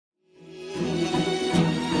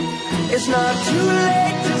It's not too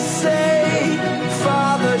late to say,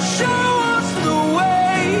 Father, show us the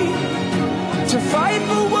way to fight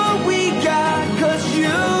for what we got, 'cause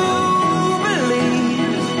you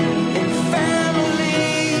believe in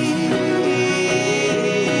family.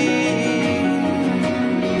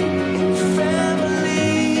 In family.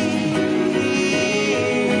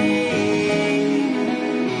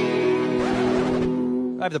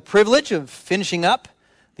 I have the privilege of finishing up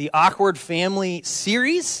the Awkward Family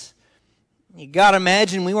series. You got to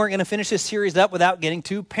imagine we weren't going to finish this series up without getting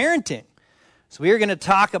to parenting. So we are going to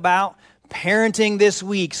talk about parenting this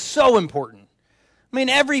week. So important. I mean,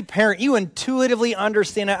 every parent, you intuitively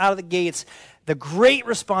understand out of the gates the great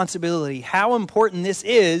responsibility, how important this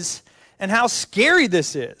is, and how scary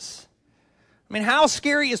this is. I mean, how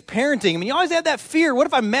scary is parenting? I mean, you always have that fear. What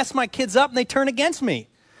if I mess my kids up and they turn against me?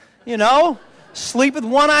 You know? Sleep with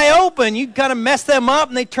one eye open. You kind of mess them up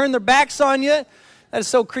and they turn their backs on you. That is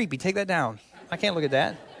so creepy. Take that down. I can't look at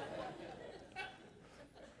that.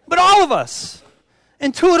 But all of us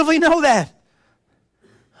intuitively know that.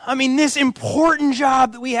 I mean, this important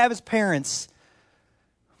job that we have as parents.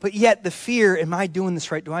 But yet the fear, am I doing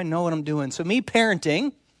this right? Do I know what I'm doing? So me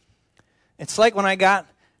parenting, it's like when I got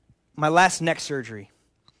my last neck surgery.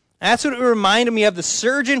 That's what it reminded me of, the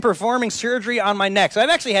surgeon performing surgery on my neck. So I've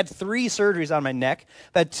actually had 3 surgeries on my neck.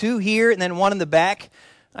 I've had 2 here and then 1 in the back.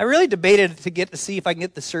 I really debated to see if I can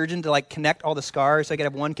get the surgeon to like connect all the scars so I could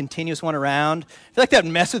have one continuous one around. I feel like that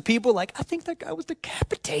would mess with people. Like, I think that guy was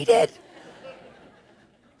decapitated.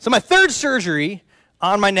 So my 3rd surgery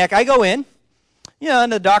on my neck, I go in. And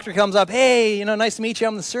the doctor comes up, hey, nice to meet you.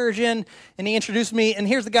 I'm the surgeon. And he introduced me. And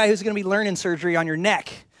here's the guy who's going to be learning surgery on your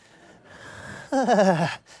neck. How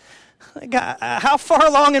far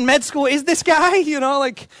along in med school is this guy?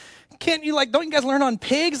 Can't you, don't you guys learn on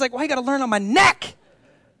pigs? Why you got to learn on my neck?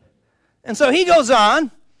 And so he goes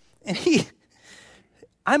on, and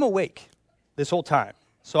I'm awake this whole time.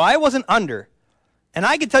 So I wasn't under. And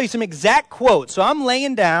I could tell you some exact quotes. So I'm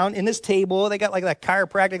laying down in this table. They got that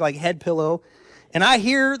chiropractic head pillow. And I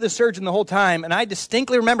hear the surgeon the whole time, and I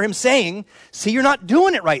distinctly remember him saying, see, you're not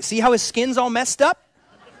doing it right. See how his skin's all messed up?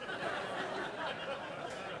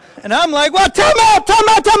 And I'm like, well, time out.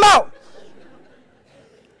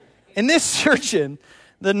 And this surgeon,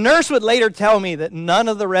 the nurse would later tell me that none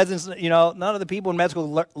of the residents, none of the people in med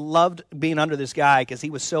school loved being under this guy because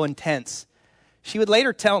he was so intense. She would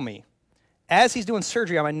later tell me, as he's doing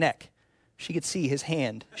surgery on my neck, she could see his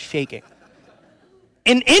hand shaking.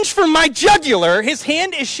 An inch from my jugular, his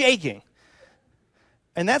hand is shaking.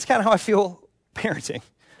 And that's kind of how I feel parenting.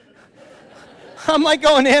 I'm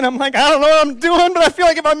going in, I don't know what I'm doing, but I feel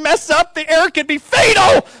like if I mess up, the error could be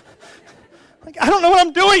fatal. I don't know what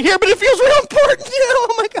I'm doing here, but it feels real important.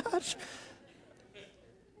 Oh my gosh.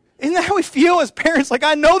 Isn't that how we feel as parents?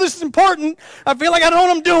 I know this is important. I feel like I know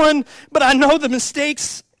what I'm doing, but I know the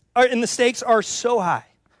stakes are so high.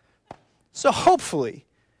 So hopefully,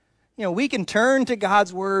 we can turn to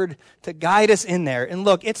God's word to guide us in there. And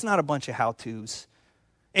look, it's not a bunch of how-tos.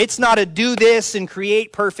 It's not a do this and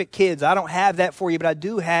create perfect kids. I don't have that for you, but I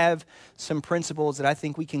do have some principles that I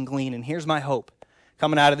think we can glean. And here's my hope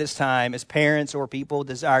coming out of this time as parents or people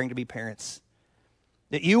desiring to be parents.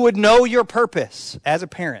 That you would know your purpose as a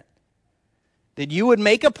parent. That you would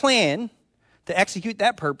make a plan to execute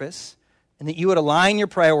that purpose, and that you would align your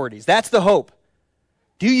priorities. That's the hope.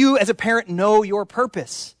 Do you as a parent know your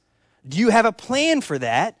purpose? Do you have a plan for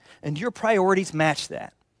that, and do your priorities match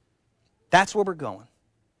that? That's where we're going.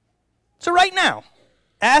 So right now,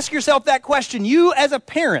 ask yourself that question. You as a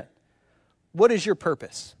parent, what is your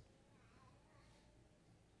purpose?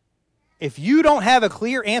 If you don't have a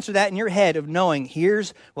clear answer to that in your head of knowing,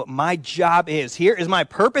 here's what my job is, here is my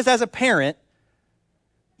purpose as a parent,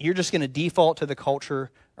 you're just going to default to the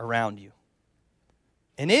culture around you.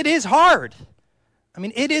 And it is hard.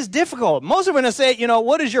 It is difficult. Most of when I say,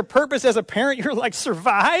 what is your purpose as a parent? You're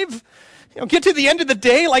survive. Get to the end of the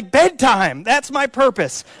day, bedtime. That's my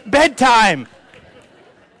purpose. Bedtime.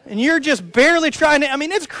 And you're just barely trying to,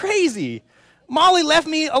 it's crazy. Molly left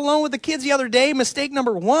me alone with the kids the other day, mistake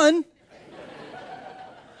number 1.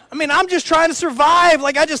 I'm just trying to survive.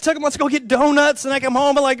 I just took them, let's go get donuts, and I come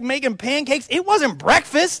home and making pancakes. It wasn't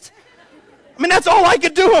breakfast. That's all I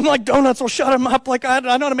could do. I'm donuts will shut them up. I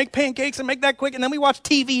know how to make pancakes and make that quick, and then we watched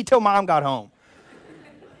TV till Mom got home.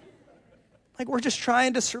 We're just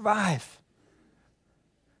trying to survive.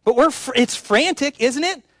 But it's frantic, isn't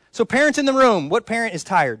it? So parents in the room, what parent is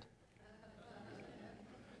tired?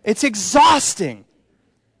 It's exhausting.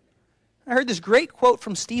 I heard this great quote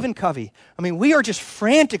from Stephen Covey. We are just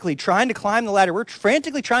frantically trying to climb the ladder. We're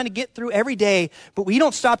frantically trying to get through every day, but we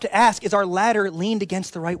don't stop to ask, is our ladder leaned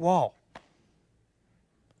against the right wall?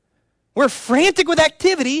 We're frantic with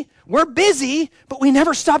activity. We're busy, but we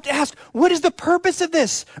never stop to ask, what is the purpose of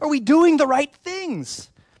this? Are we doing the right things?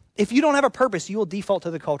 If you don't have a purpose, you will default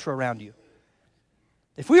to the culture around you.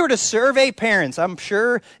 If we were to survey parents, I'm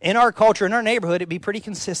sure in our culture, in our neighborhood, it'd be pretty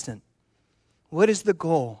consistent. What is the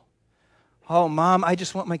goal? Oh, Mom, I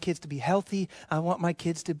just want my kids to be healthy. I want my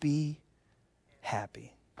kids to be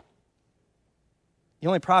happy. The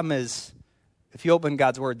only problem is, if you open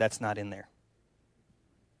God's word, that's not in there.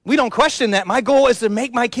 We don't question that. My goal is to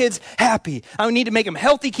make my kids happy. I need to make them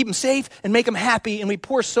healthy, keep them safe, and make them happy. And we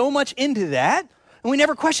pour so much into that, and we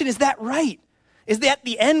never question, is that right? Is that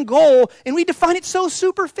the end goal? And we define it so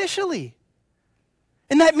superficially.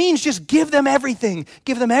 And that means just give them everything.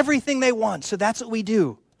 Give them everything they want. So that's what we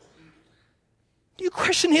do. Do you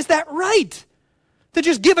question, is that right? To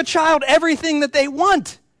just give a child everything that they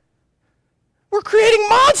want? We're creating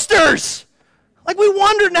monsters. Like, we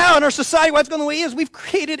wonder now in our society why it's going the way it is. We've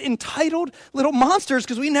created entitled little monsters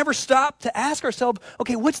because we never stop to ask ourselves,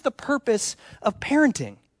 okay, what's the purpose of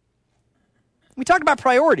parenting? We talked about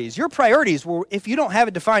priorities. Your priorities, if you don't have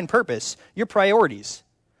a defined purpose, your priorities,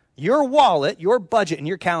 your wallet, your budget, and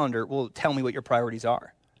your calendar will tell me what your priorities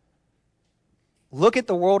are. Look at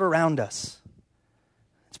the world around us.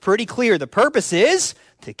 It's pretty clear. The purpose is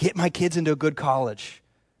to get my kids into a good college.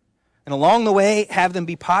 And along the way, have them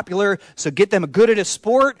be popular, so get them good at a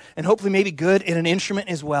sport and hopefully maybe good in an instrument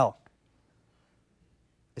as well.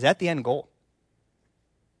 Is that the end goal?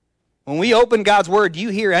 When we open God's word, do you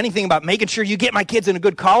hear anything about making sure you get my kids in a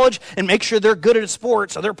good college and make sure they're good at a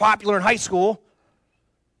sport so they're popular in high school?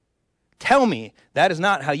 Tell me that is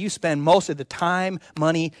not how you spend most of the time,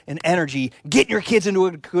 money, and energy getting your kids into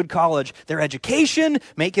a good college. Their education,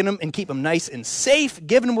 making them and keep them nice and safe,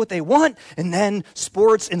 giving them what they want, and then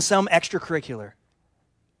sports and some extracurricular.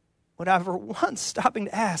 Without ever once stopping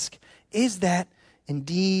to ask, is that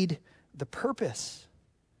indeed the purpose?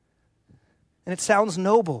 And it sounds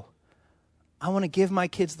noble. I want to give my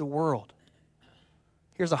kids the world.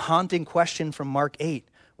 Here's a haunting question from Mark 8.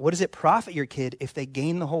 What does it profit your kid if they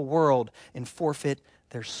gain the whole world and forfeit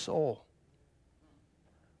their soul?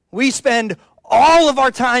 We spend all of our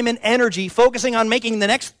time and energy focusing on making the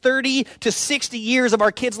next 30 to 60 years of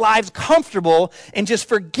our kids' lives comfortable and just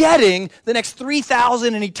forgetting the next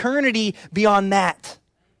 3,000 in eternity beyond that.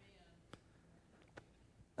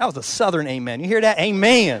 That was a southern amen. You hear that?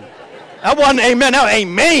 Amen. That wasn't amen. That was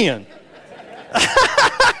amen.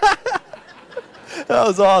 That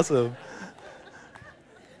was awesome.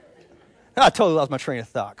 I totally lost my train of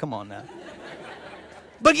thought. Come on now.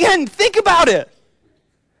 But again, think about it.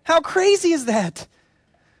 How crazy is that?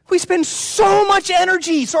 We spend so much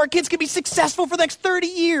energy so our kids can be successful for the next 30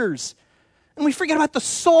 years. And we forget about the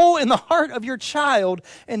soul and the heart of your child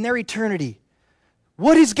and their eternity.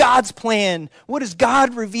 What is God's plan? What does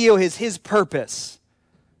God reveal his purpose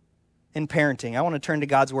in parenting? I want to turn to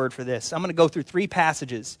God's word for this. I'm going to go through 3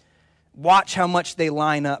 passages. Watch how much they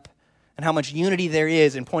line up and how much unity there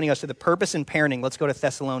is in pointing us to the purpose in parenting. Let's go to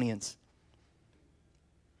Thessalonians.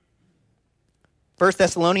 1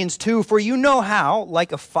 Thessalonians 2, for you know how,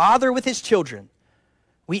 like a father with his children,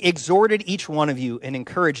 we exhorted each one of you and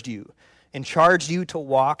encouraged you and charged you to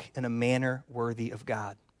walk in a manner worthy of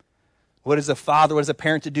God. What is a father, what is a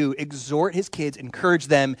parent to do? Exhort his kids, encourage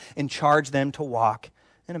them, and charge them to walk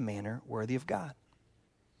in a manner worthy of God.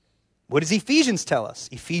 What does Ephesians tell us?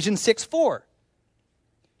 Ephesians 6:4.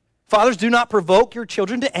 Fathers, do not provoke your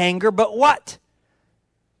children to anger, but what?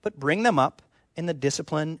 But bring them up in the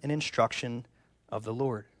discipline and instruction of the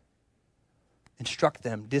Lord. Instruct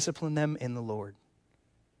them, discipline them in the Lord.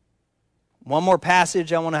 One more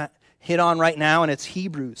passage I want to hit on right now, and it's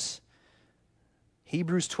Hebrews.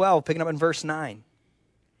 Hebrews 12, picking up in verse 9.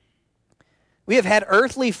 We have had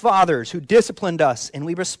earthly fathers who disciplined us, and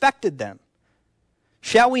we respected them.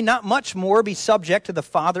 Shall we not much more be subject to the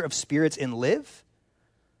Father of spirits and live?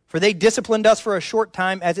 For they disciplined us for a short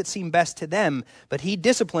time as it seemed best to them, but he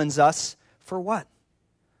disciplines us for what?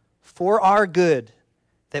 For our good,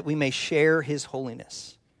 that we may share his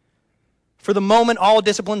holiness. For the moment, all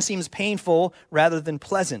discipline seems painful rather than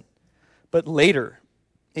pleasant, but later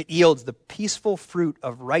it yields the peaceful fruit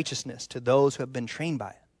of righteousness to those who have been trained by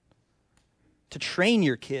it. To train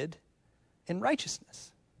your kid in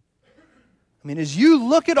righteousness. I mean, as you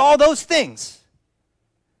look at all those things,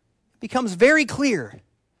 it becomes very clear.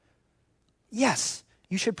 Yes,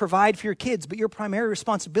 you should provide for your kids, but your primary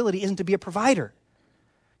responsibility isn't to be a provider.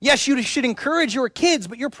 Yes, you should encourage your kids,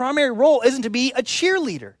 but your primary role isn't to be a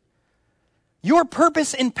cheerleader. Your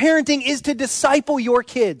purpose in parenting is to disciple your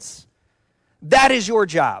kids. That is your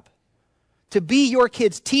job. To be your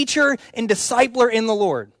kid's teacher and discipler in the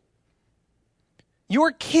Lord.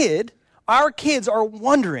 Your kid Our kids are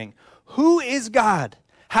wondering, who is God?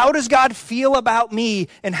 How does God feel about me?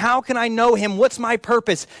 And how can I know him? What's my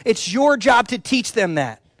purpose? It's your job to teach them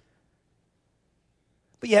that.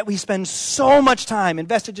 But yet we spend so much time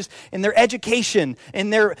invested just in their education,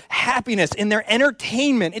 in their happiness, in their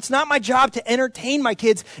entertainment. It's not my job to entertain my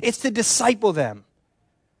kids. It's to disciple them.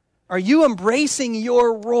 Are you embracing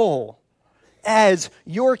your role as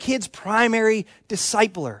your kid's primary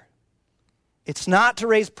discipler? It's not to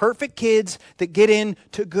raise perfect kids that get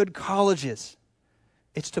into good colleges.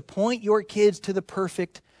 It's to point your kids to the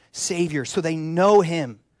perfect Savior so they know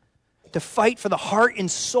him. To fight for the heart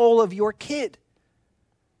and soul of your kid.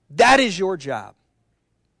 That is your job.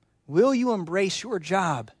 Will you embrace your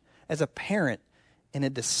job as a parent and a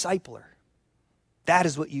discipler? That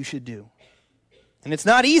is what you should do. And it's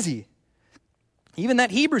not easy. Even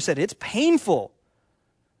that Hebrew said it's painful.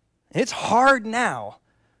 It's hard now.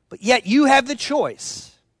 But yet you have the choice.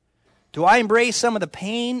 Do I embrace some of the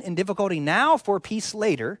pain and difficulty now for peace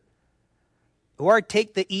later? Or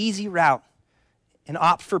take the easy route and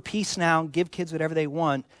opt for peace now, give kids whatever they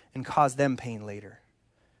want, and cause them pain later?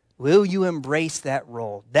 Will you embrace that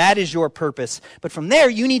role? That is your purpose. But from there,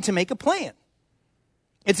 you need to make a plan.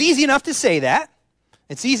 It's easy enough to say that.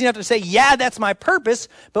 It's easy enough to say, yeah, that's my purpose,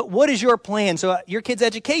 but what is your plan? So your kid's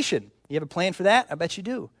education, you have a plan for that? I bet you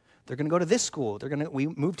do. They're going to go to this school. We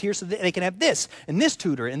moved here so that they can have this, and this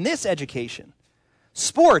tutor, and this education.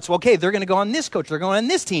 Sports, well, okay, they're going to go on this coach. They're going on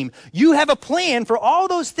this team. You have a plan for all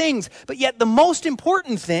those things, but yet the most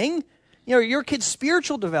important thing, your kid's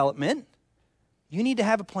spiritual development, you need to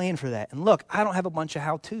have a plan for that. And look, I don't have a bunch of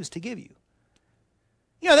how-tos to give you.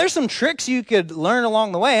 There's some tricks you could learn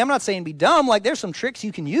along the way. I'm not saying be dumb. There's some tricks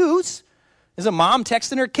you can use. There's a mom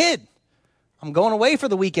texting her kid, I'm going away for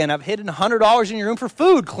the weekend. I've hidden $100 in your room for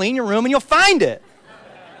food. Clean your room and you'll find it.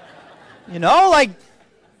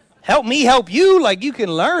 Help me help you. You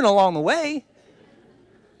can learn along the way.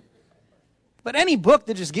 But any book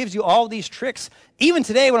that just gives you all these tricks, even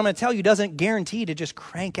today what I'm going to tell you doesn't guarantee to just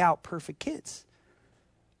crank out perfect kids.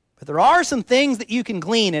 But there are some things that you can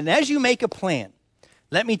glean, and as you make a plan,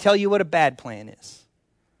 let me tell you what a bad plan is.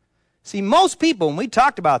 See, most people, and we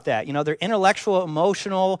talked about that, their intellectual,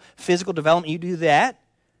 emotional, physical development, you do that.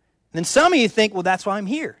 And then some of you think, well, that's why I'm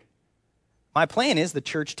here. My plan is the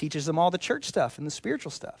church teaches them all the church stuff and the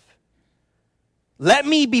spiritual stuff. Let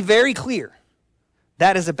me be very clear.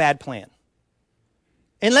 That is a bad plan.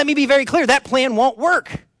 And let me be very clear, that plan won't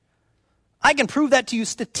work. I can prove that to you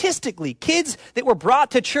statistically. Kids that were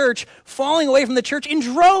brought to church falling away from the church in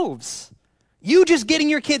droves. You just getting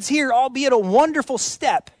your kids here, albeit a wonderful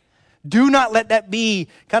step, do not let that be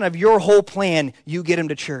kind of your whole plan, you get them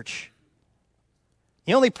to church.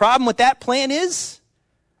 The only problem with that plan is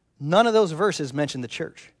none of those verses mention the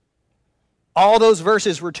church. All those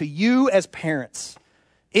verses were to you as parents.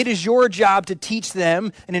 It is your job to teach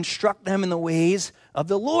them and instruct them in the ways of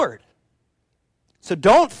the Lord. So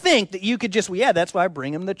don't think that you could just, that's why I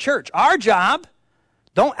bring them to church. Our job,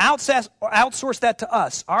 don't outsource that to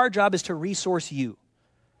us. Our job is to resource you.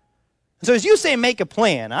 So as you say, make a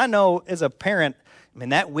plan, I know as a parent,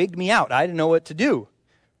 that wigged me out. I didn't know what to do.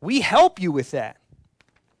 We help you with that.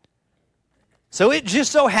 So it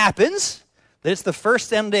just so happens that it's the first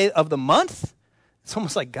Sunday of the month. It's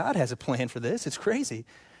almost like God has a plan for this. It's crazy.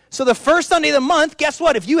 So the first Sunday of the month, guess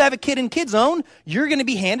what? If you have a kid in Kids Zone, you're going to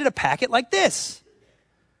be handed a packet like this.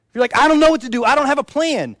 You're like, I don't know what to do. I don't have a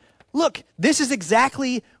plan. Look, this is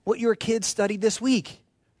exactly what your kids studied this week.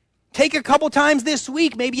 Take a couple times this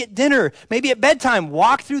week, maybe at dinner, maybe at bedtime,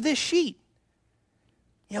 walk through this sheet.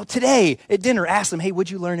 Today at dinner, ask them, hey, what'd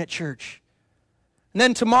you learn at church? And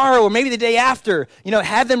then tomorrow or maybe the day after,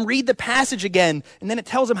 have them read the passage again, and then it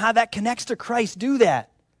tells them how that connects to Christ. Do that.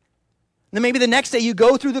 And then maybe the next day you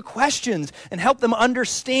go through the questions and help them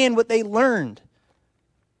understand what they learned.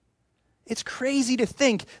 It's crazy to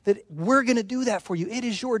think that we're going to do that for you. It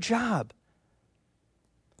is your job.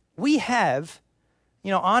 We have,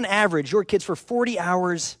 on average, your kids for 40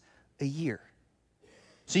 hours a year.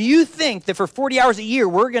 So you think that for 40 hours a year,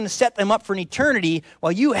 we're going to set them up for an eternity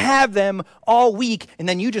while you have them all week, and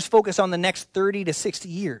then you just focus on the next 30 to 60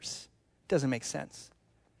 years. It doesn't make sense.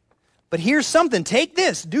 But here's something. Take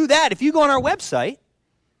this. Do that. If you go on our website,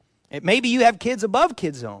 maybe you have kids above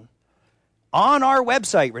Kids Zone. On our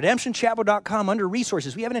website, redemptionchapel.com, under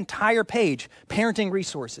resources, we have an entire page, parenting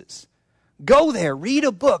resources. Go there, read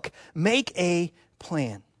a book, make a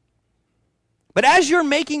plan. But as you're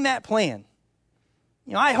making that plan,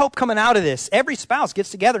 I hope coming out of this, every spouse gets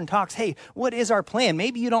together and talks, hey, what is our plan?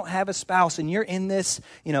 Maybe you don't have a spouse and you're in this,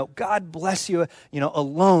 God bless you,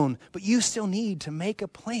 alone, but you still need to make a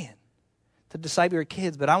plan. to disciple your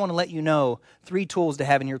kids, but I want to let you know 3 tools to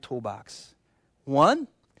have in your toolbox. 1,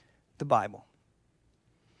 the Bible.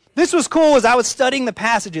 This was cool as I was studying the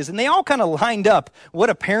passages, and they all kind of lined up what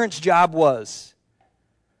a parent's job was.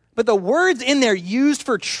 But the words in there used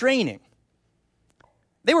for training,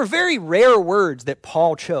 they were very rare words that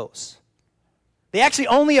Paul chose. They actually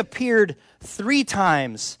only appeared 3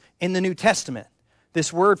 times in the New Testament.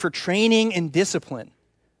 This word for training and discipline,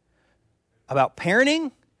 about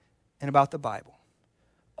parenting and about the Bible.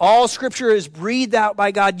 All Scripture is breathed out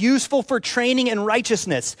by God, useful for training in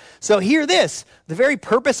righteousness. So hear this, the very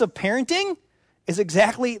purpose of parenting is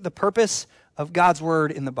exactly the purpose of God's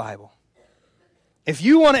Word in the Bible. If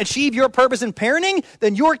you want to achieve your purpose in parenting,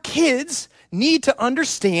 then your kids need to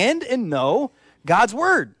understand and know God's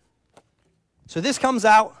Word. So this comes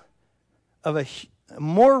out of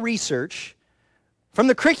more research from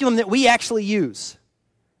the curriculum that we actually use.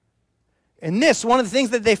 And this, one of the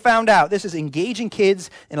things that they found out, this is engaging kids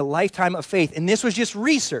in a lifetime of faith. And this was just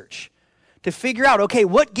research to figure out, okay,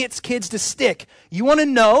 what gets kids to stick? You want to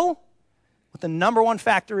know what the number 1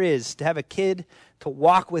 factor is to have a kid to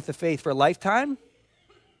walk with the faith for a lifetime?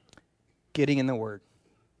 Getting in the Word.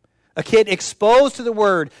 A kid exposed to the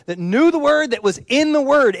Word, that knew the Word, that was in the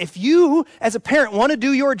Word. If you, as a parent, want to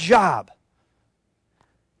do your job,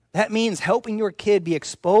 that means helping your kid be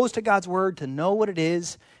exposed to God's Word, to know what it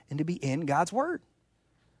is, and to be in God's Word.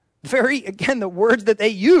 Again, the words that they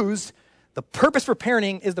use, the purpose for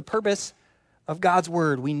parenting is the purpose of God's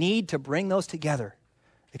Word. We need to bring those together.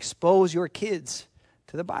 Expose your kids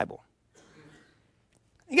to the Bible.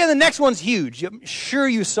 Again, the next one's huge. I'm sure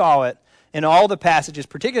you saw it in all the passages,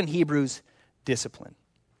 particularly in Hebrews, discipline.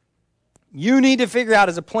 You need to figure out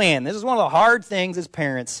as a plan. This is one of the hard things as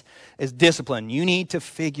parents, is discipline. You need to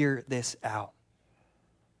figure this out.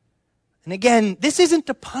 And again, this isn't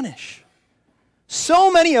to punish.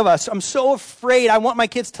 So many of us, I'm so afraid I want my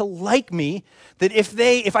kids to like me that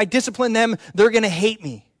if I discipline them, they're going to hate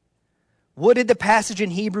me. What did the passage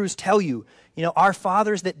in Hebrews tell you? Our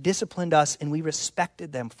fathers that disciplined us and we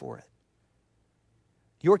respected them for it.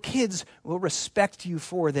 Your kids will respect you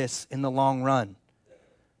for this in the long run.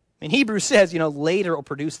 Hebrews says, later will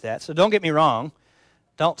produce that. So don't get me wrong.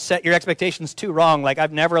 Don't set your expectations too wrong. Like,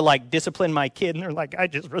 I've never, disciplined my kid, and they're like, I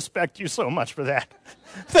just respect you so much for that.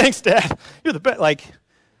 Thanks, Dad. You're the best.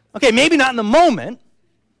 Okay, maybe not in the moment,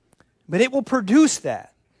 but it will produce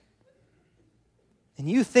that. And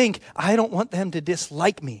you think, I don't want them to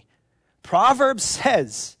dislike me. Proverbs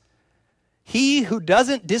says, he who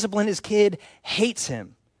doesn't discipline his kid hates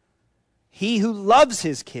him. He who loves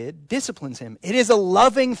his kid disciplines him. It is a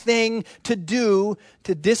loving thing to do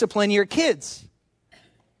to discipline your kids.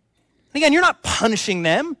 And again, you're not punishing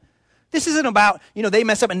them. This isn't about, they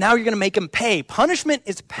mess up and now you're going to make them pay. Punishment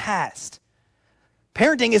is past.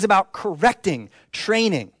 Parenting is about correcting,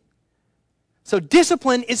 training. So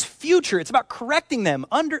discipline is future. It's about correcting them,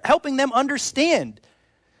 helping them understand.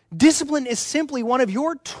 Discipline is simply one of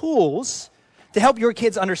your tools to help your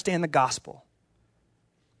kids understand the gospel.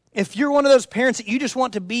 If you're one of those parents that you just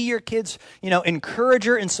want to be your kids,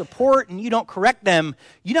 encourager and support, and you don't correct them,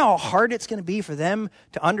 you know how hard it's going to be for them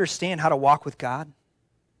to understand how to walk with God?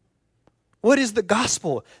 What is the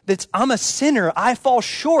gospel? That's I'm a sinner, I fall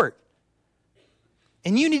short.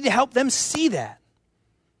 And you need to help them see that.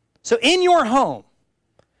 So in your home,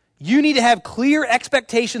 you need to have clear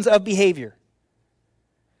expectations of behavior.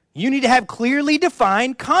 You need to have clearly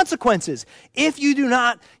defined consequences. If you do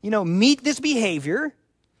not, meet this behavior,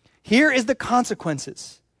 here is the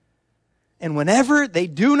consequences. And whenever they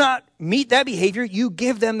do not meet that behavior, you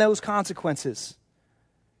give them those consequences.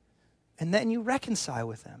 And then you reconcile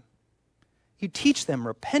with them. You teach them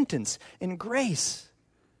repentance and grace.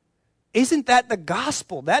 Isn't that the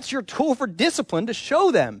gospel? That's your tool for discipline, to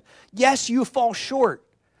show them, yes, you fall short.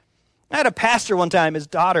 I had a pastor one time, his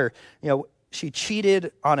daughter, she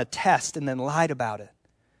cheated on a test and then lied about it.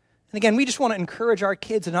 And again, we just want to encourage our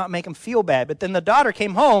kids and not make them feel bad. But then the daughter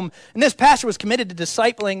came home, and this pastor was committed to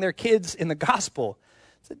discipling their kids in the gospel.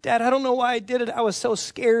 I said, Dad, I don't know why I did it. I was so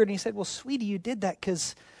scared. And he said, well, sweetie, you did that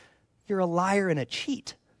because you're a liar and a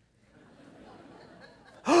cheat.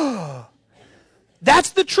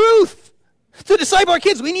 That's the truth. To disciple our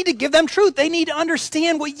kids, we need to give them truth. They need to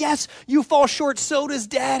understand, well, yes, you fall short, so does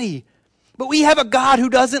Daddy. But we have a God who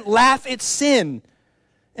doesn't laugh at sin.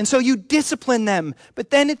 And so you discipline them. But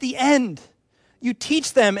then at the end, you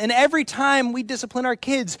teach them. And every time we discipline our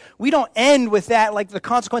kids, we don't end with that, like the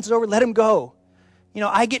consequence is over, let them go.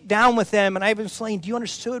 I get down with them and I've explained, do you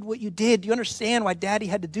understand what you did? Do you understand why Daddy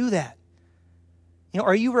had to do that?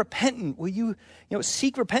 Are you repentant? Will you,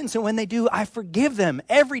 seek repentance? And when they do, I forgive them.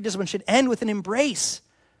 Every discipline should end with an embrace.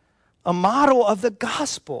 a model of the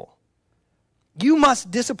gospel. You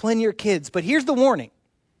must discipline your kids. But here's the warning.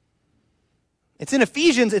 It's in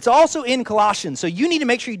Ephesians. It's also in Colossians. So you need to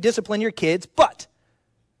make sure you discipline your kids. But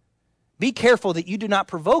be careful that you do not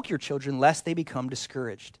provoke your children lest they become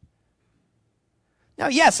discouraged. Now,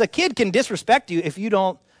 yes, a kid can disrespect you if you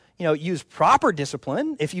don't, use proper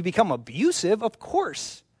discipline. If you become abusive, of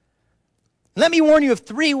course. Let me warn you of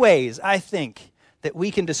 3 ways, I think, that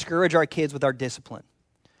we can discourage our kids with our discipline.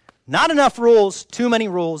 Not enough rules, too many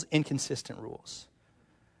rules, inconsistent rules.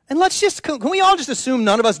 And can we all just assume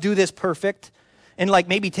none of us do this perfect and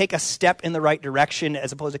maybe take a step in the right direction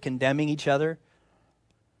as opposed to condemning each other?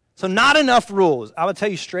 So not enough rules. I would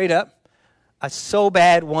tell you straight up, I so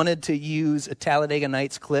bad wanted to use a Talladega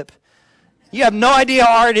Nights clip. You have no idea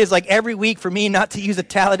how hard it is every week for me not to use a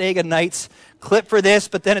Talladega Nights clip for this,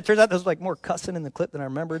 but then it turns out there was more cussing in the clip than I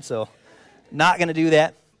remembered, so not going to do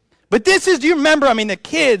that. But do you remember, the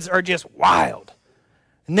kids are just wild.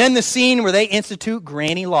 And then the scene where they institute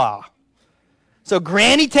Granny Law. So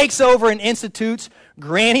Granny takes over and institutes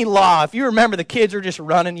Granny Law. If you remember, the kids are just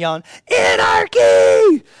running, yelling,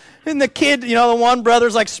 "Anarchy!" And the kid, the one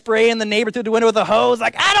brother's spraying the neighbor through the window with a hose, "I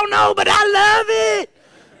don't know, but I love it."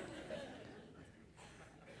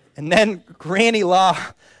 And then Granny Law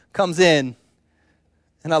comes in,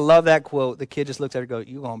 and I love that quote. The kid just looks at her and goes,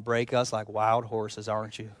 "You're going to break us like wild horses,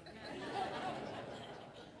 aren't you?"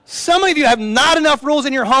 Some of you have not enough rules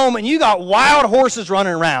in your home, and you got wild horses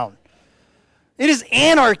running around. It is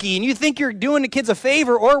anarchy, and you think you're doing the kids a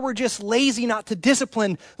favor, or we're just lazy not to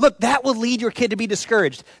discipline. Look, that will lead your kid to be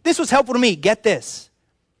discouraged. This was helpful to me. Get this.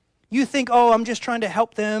 You think, I'm just trying to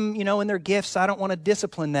help them, in their gifts. I don't want to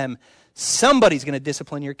discipline them. Somebody's going to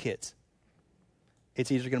discipline your kids.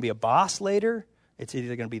 It's either going to be a boss later. It's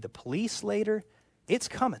either going to be the police later. It's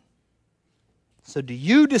coming. So do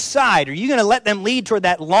you decide, are you going to let them lead toward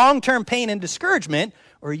that long-term pain and discouragement,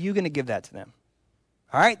 or are you going to give that to them?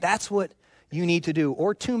 All right, that's what you need to do,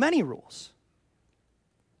 or too many rules.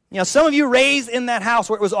 Some of you raised in that house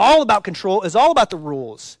where it was all about control, it was all about the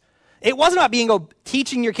rules. It wasn't about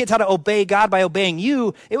teaching your kids how to obey God by obeying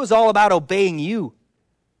you. It was all about obeying you.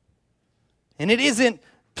 And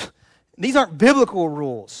these aren't biblical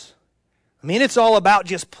rules. It's all about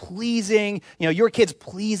just pleasing, your kids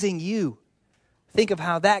pleasing you. Think of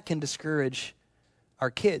how that can discourage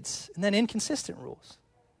our kids. And then inconsistent rules.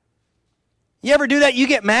 You ever do that? You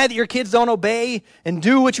get mad that your kids don't obey and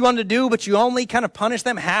do what you want to do, but you only kind of punish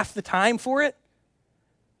them half the time for it?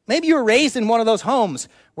 Maybe you were raised in one of those homes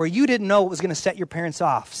where you didn't know what was going to set your parents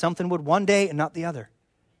off. Something would one day and not the other.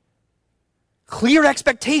 Clear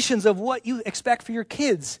expectations of what you expect for your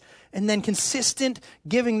kids, and then consistent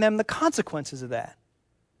giving them the consequences of that.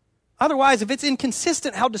 Otherwise, if it's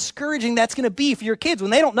inconsistent, how discouraging that's going to be for your kids when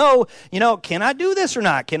they don't know, can I do this or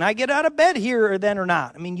not? Can I get out of bed here or then or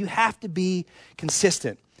not? You have to be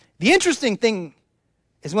consistent. The interesting thing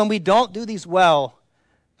is when we don't do these well,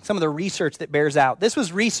 some of the research that bears out. This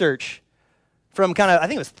was research from I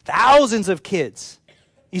think it was thousands of kids.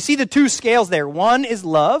 You see the 2 scales there. One is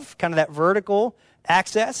love, kind of that vertical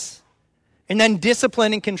axis, and then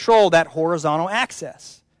discipline and control, that horizontal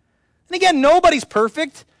axis. And again, nobody's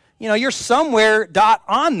perfect. You're somewhere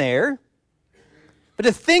on there. But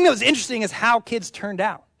the thing that was interesting is how kids turned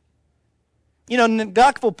out.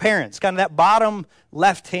 Neglectful parents, kind of that bottom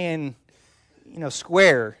left-hand,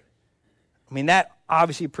 square. That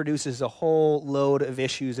obviously produces a whole load of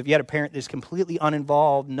issues. If you had a parent that's completely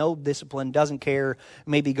uninvolved, no discipline, doesn't care,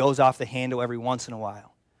 maybe goes off the handle every once in a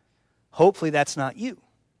while. Hopefully that's not you.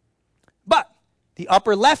 But the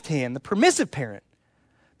upper left hand, the permissive parent,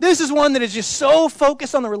 this is one that is just so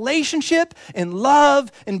focused on the relationship and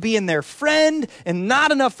love and being their friend and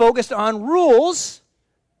not enough focused on rules.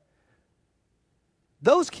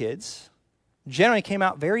 Those kids generally came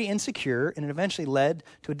out very insecure, and it eventually led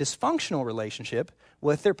to a dysfunctional relationship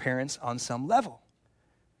with their parents on some level.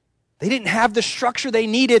 They didn't have the structure they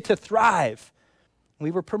needed to thrive. We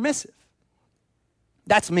were permissive.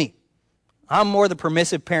 That's me. I'm more the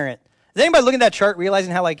permissive parent. Is anybody looking at that chart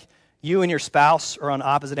realizing how you and your spouse are on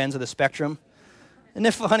opposite ends of the spectrum? Isn't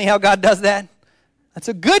it funny how God does that? That's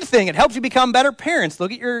a good thing. It helps you become better parents.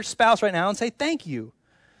 Look at your spouse right now and say, thank you.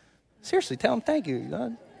 Seriously, tell him thank you,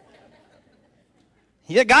 God.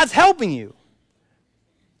 Yeah, God's helping you.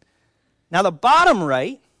 Now, the bottom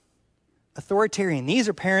right, authoritarian. These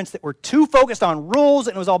are parents that were too focused on rules,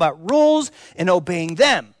 and it was all about rules and obeying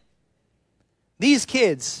them. These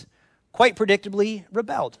kids, quite predictably,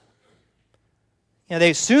 rebelled.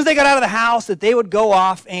 As soon as they got out of the house, that they would go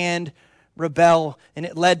off and rebel, and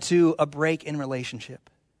it led to a break in relationship.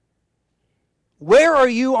 Where are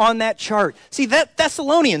you on that chart? See, that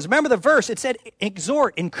Thessalonians, remember the verse, it said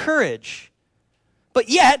exhort, encourage. But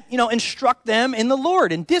yet, instruct them in the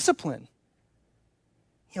Lord and discipline.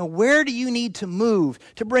 Where do you need to move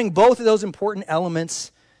to bring both of those important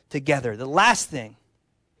elements together? The last thing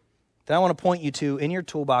that I want to point you to in your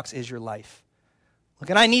toolbox is your life. Look,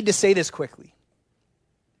 and I need to say this quickly.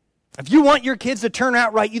 If you want your kids to turn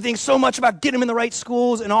out right, you think so much about getting them in the right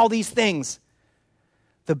schools and all these things.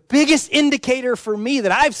 The biggest indicator for me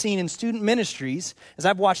that I've seen in student ministries, as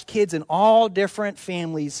I've watched kids in all different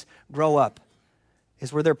families grow up,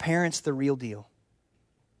 is were their parents the real deal?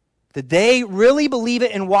 Did they really believe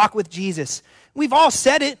it and walk with Jesus? We've all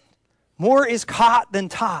said it. More is caught than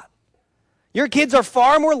taught. Your kids are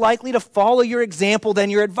far more likely to follow your example than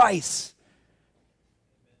your advice.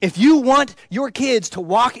 If you want your kids to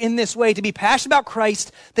walk in this way, to be passionate about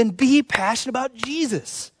Christ, then be passionate about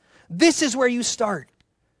Jesus. This is where you start.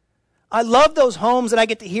 I love those homes that I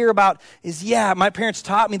get to hear about my parents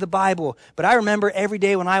taught me the Bible, but I remember every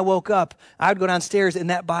day when I woke up, I would go downstairs and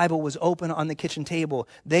that Bible was open on the kitchen table.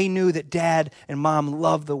 They knew that Dad and Mom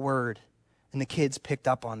loved the Word, and the kids picked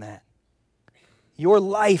up on that. Your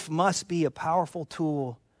life must be a powerful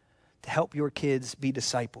tool to help your kids be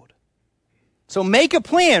discipled. So make a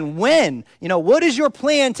plan. When? What is your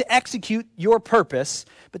plan to execute your purpose?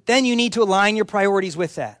 But then you need to align your priorities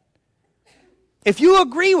with that. If you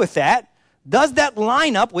agree with that, does that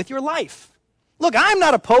line up with your life? Look, I'm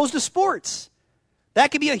not opposed to sports. That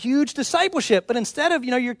could be a huge discipleship, but instead of,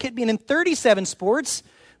 your kid being in 37 sports,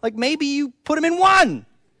 maybe you put him in one.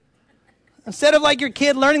 Instead of your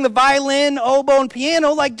kid learning the violin, oboe, and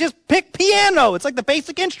piano, just pick piano. It's the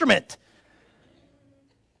basic instrument.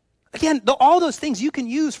 Again, all those things you can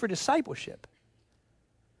use for discipleship.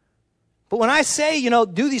 But when I say,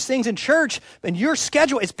 do these things in church, and your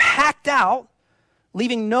schedule is packed out,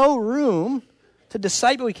 leaving no room to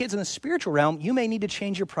disciple your kids in the spiritual realm, you may need to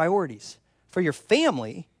change your priorities for your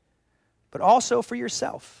family, but also for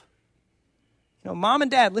yourself. Mom and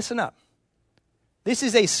Dad, listen up. This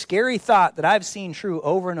is a scary thought that I've seen true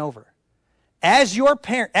over and over. As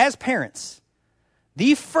parents,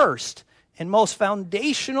 the first and most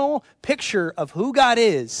foundational picture of who God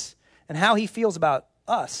is and how he feels about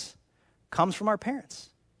us comes from our parents.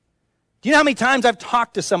 Do you know how many times I've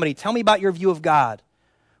talked to somebody, tell me about your view of God?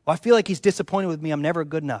 Well, I feel like he's disappointed with me. I'm never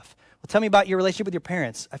good enough. Well, tell me about your relationship with your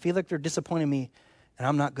parents. I feel like they're disappointing me and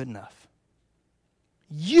I'm not good enough.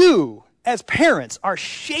 You, as parents, are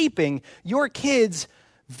shaping your kids'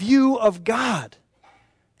 view of God.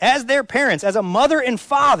 As their parents, as a mother and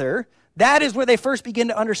father, that is where they first begin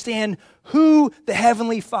to understand who the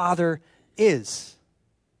Heavenly Father is.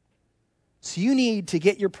 So you need to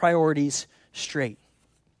get your priorities straight.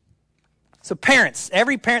 So parents,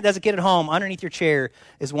 every parent that has a kid at home, underneath your chair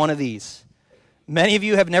is one of these. Many of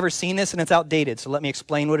you have never seen this and it's outdated, so let me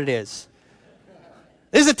explain what it is.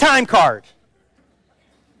 This is a time card.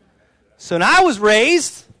 So when I was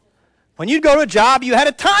raised, when you'd go to a job, you had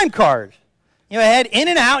a time card. You had in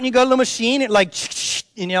and out, and you go to the machine, and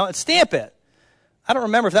and stamp it. I don't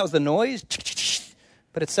remember if that was the noise,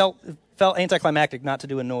 but it felt anticlimactic not to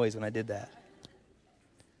do a noise when I did that.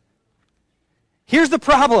 Here's the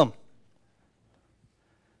problem.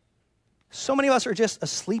 So many of us are just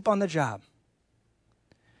asleep on the job.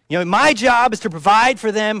 My job is to provide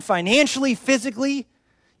for them financially, physically,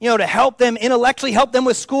 to help them intellectually, help them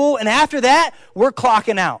with school, and after that, we're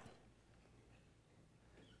clocking out.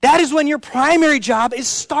 That is when your primary job is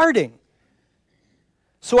starting.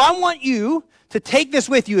 So I want you to take this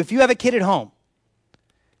with you if you have a kid at home.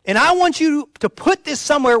 And I want you to put this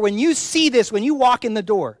somewhere when you see this, when you walk in the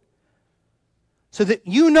door. So that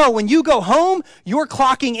when you go home, you're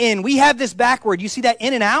clocking in. We have this backward. You see that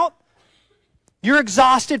in and out? You're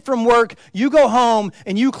exhausted from work. You go home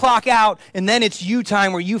and you clock out, and then it's you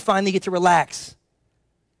time where you finally get to relax.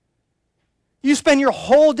 You spend your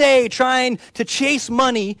whole day trying to chase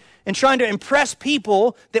money and trying to impress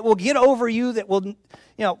people that will get over you, that will,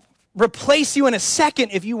 replace you in a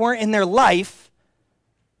second if you weren't in their life.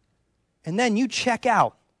 And then you check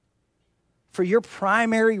out for your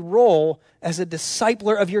primary role as a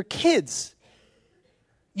discipler of your kids.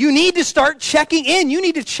 You need to start checking in. You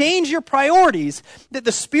need to change your priorities, that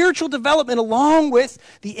the spiritual development along with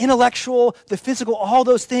the intellectual, the physical, all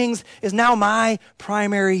those things is now my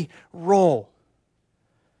primary role.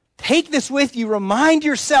 Take this with you. Remind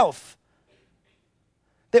yourself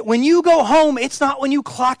that when you go home, it's not when you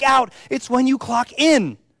clock out, it's when you clock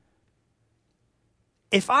in.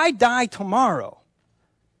 If I die tomorrow,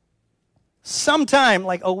 sometime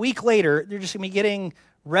like a week later, they're just going to be getting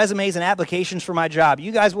resumes and applications for my job.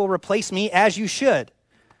 You guys will replace me as you should.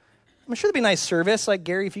 I'm sure there'd be a nice service. Like,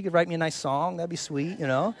 Gary, if you could write me a nice song, that'd be sweet,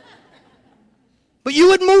 But you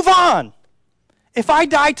would move on. If I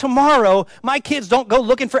die tomorrow, my kids don't go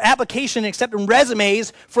looking for application and accepting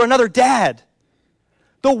resumes for another dad.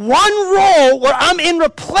 The one role where I'm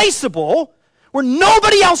irreplaceable, where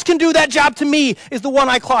nobody else can do that job to me, is the one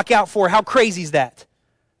I clock out for. How crazy is that?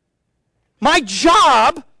 My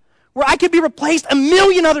job, where I could be replaced, 1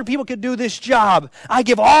 million other people could do this job. I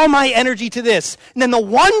give all my energy to this. And then the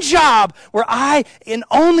one job where I, and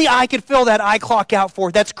only I could fill that, I clock out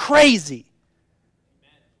for. That's crazy.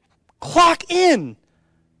 Clock in.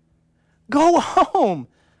 Go home.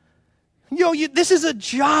 This is a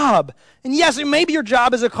job. And yes, maybe your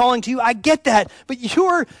job is a calling to you. I get that. But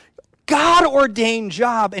your God-ordained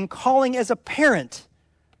job and calling as a parent,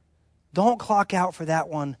 don't clock out for that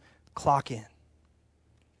one. Clock in.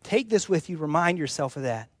 Take this with you. Remind yourself of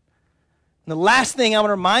that. And the last thing I want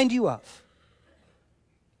to remind you of,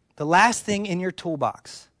 the last thing in your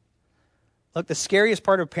toolbox. Look, the scariest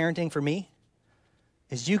part of parenting for me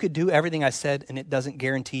is you could do everything I said and it doesn't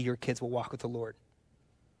guarantee your kids will walk with the Lord.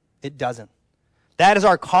 It doesn't. That is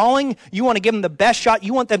our calling. You want to give them the best shot.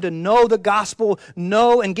 You want them to know the gospel,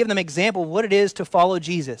 know and give them an example of what it is to follow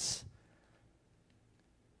Jesus.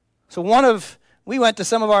 So we went to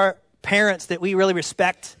some of our parents that we really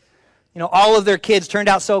respect. All of their kids turned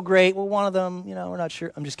out so great. Well, one of them, we're not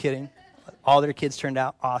sure. I'm just kidding. All their kids turned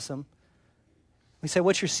out awesome. We said,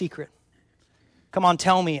 what's your secret? Come on,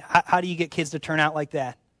 tell me, how do you get kids to turn out like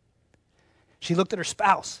that? She looked at her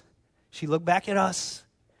spouse. She looked back at us,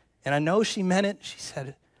 and I know she meant it. She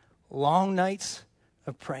said, long nights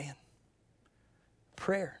of praying.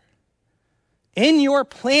 Prayer. In your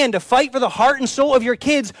plan to fight for the heart and soul of your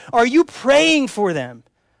kids, are you praying for them?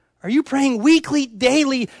 Are you praying weekly,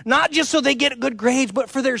 daily, not just so they get good grades, but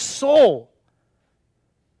for their soul?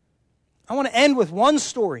 I want to end with one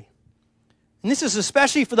story. And this is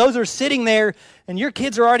especially for those who are sitting there and your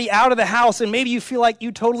kids are already out of the house and maybe you feel like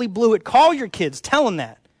you totally blew it. Call your kids. Tell them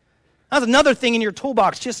that. That's another thing in your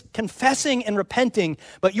toolbox, just confessing and repenting,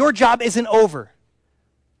 but your job isn't over.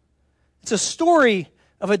 It's a story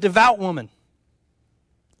of a devout woman.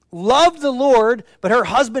 Loved the Lord, but her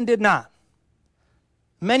husband did not.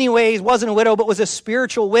 In many ways, wasn't a widow, but was a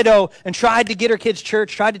spiritual widow and tried to get her kids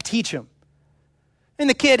church, tried to teach them. And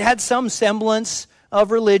the kid had some semblance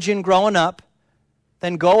of religion growing up,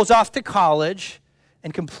 then goes off to college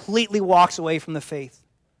and completely walks away from the faith.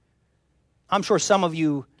 I'm sure some of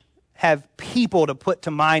you have people to put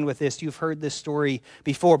to mind with this. You've heard this story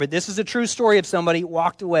before, but this is a true story of somebody who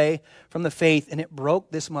walked away from the faith, and it broke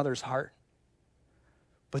this mother's heart.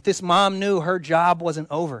 But this mom knew her job wasn't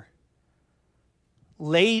over.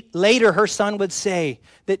 Later, her son would say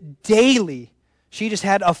that daily she just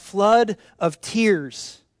had a flood of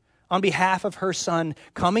tears on behalf of her son,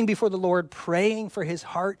 coming before the Lord, praying for his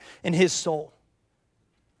heart and his soul.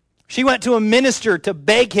 She went to a minister to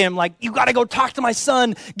beg him, like, you got to go talk to my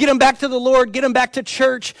son, get him back to the Lord, get him back to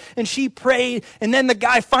church. And she prayed, and then the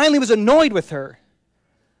guy finally was annoyed with her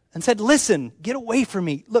and said, listen, get away from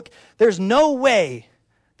me. Look, there's no way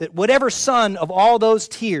that whatever son of all those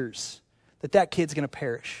tears, that kid's going to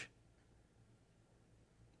perish.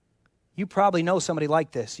 You probably know somebody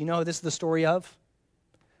like this. You know who this is the story of?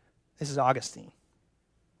 This is Augustine.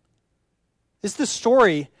 This is the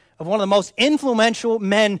story of one of the most influential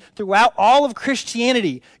men throughout all of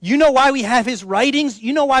Christianity. You know why we have his writings?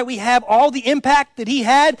 You know why we have all the impact that he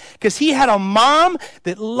had? Because he had a mom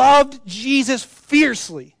that loved Jesus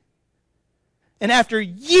fiercely. And after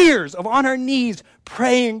years of on her knees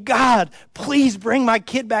praying, God, please bring my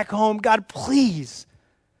kid back home. God, please.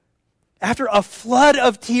 After a flood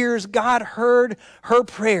of tears, God heard her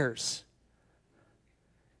prayers.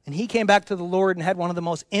 And he came back to the Lord and had one of the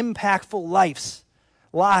most impactful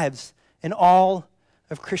lives in all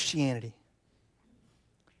of Christianity.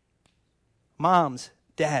 Moms,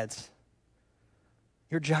 dads,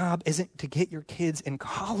 your job isn't to get your kids in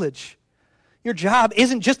college. Your job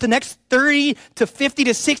isn't just the next 30 to 50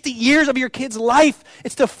 to 60 years of your kid's life.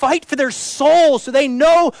 It's to fight for their souls so they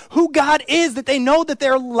know who God is, that they know that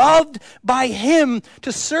they're loved by him,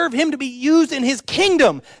 to serve him, to be used in his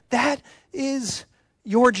kingdom. That is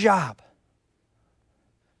your job.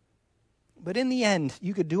 But in the end,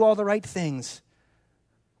 you could do all the right things.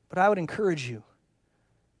 But I would encourage you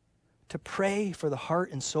to pray for the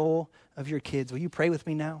heart and soul of your kids. Will you pray with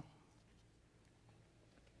me now?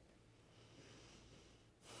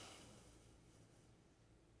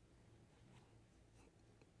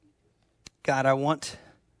 God, I want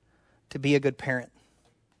to be a good parent.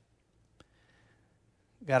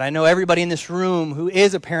 God, I know everybody in this room who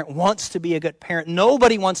is a parent wants to be a good parent.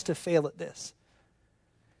 Nobody wants to fail at this.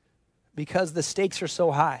 because the stakes are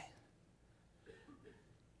so high.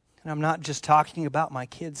 And I'm not just talking about my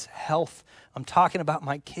kids' health. I'm talking about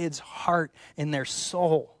my kids' heart and their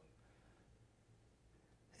soul.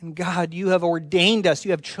 And God, you have ordained us.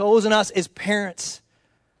 You have chosen us as parents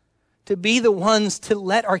to be the ones to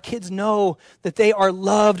let our kids know that they are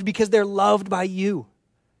loved because they're loved by you.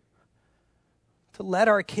 To let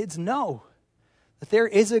our kids know that there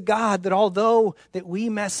is a God that although that we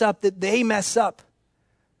mess up, that they mess up,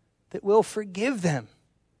 that will forgive them.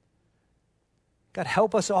 God,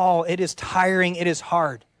 help us all. It is tiring. It is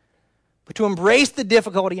hard. But to embrace the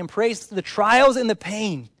difficulty, embrace the trials and the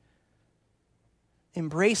pain,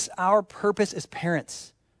 embrace our purpose as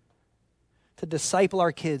parents to disciple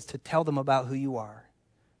our kids, to tell them about who you are.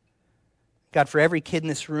 God, for every kid in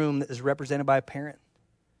this room that is represented by a parent,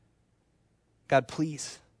 God,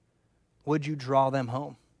 please, would you draw them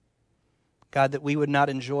home? God, that we would not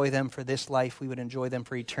enjoy them for this life, we would enjoy them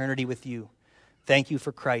for eternity with you. Thank you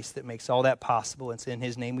for Christ that makes all that possible. It's in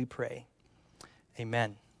his name we pray.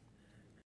 Amen.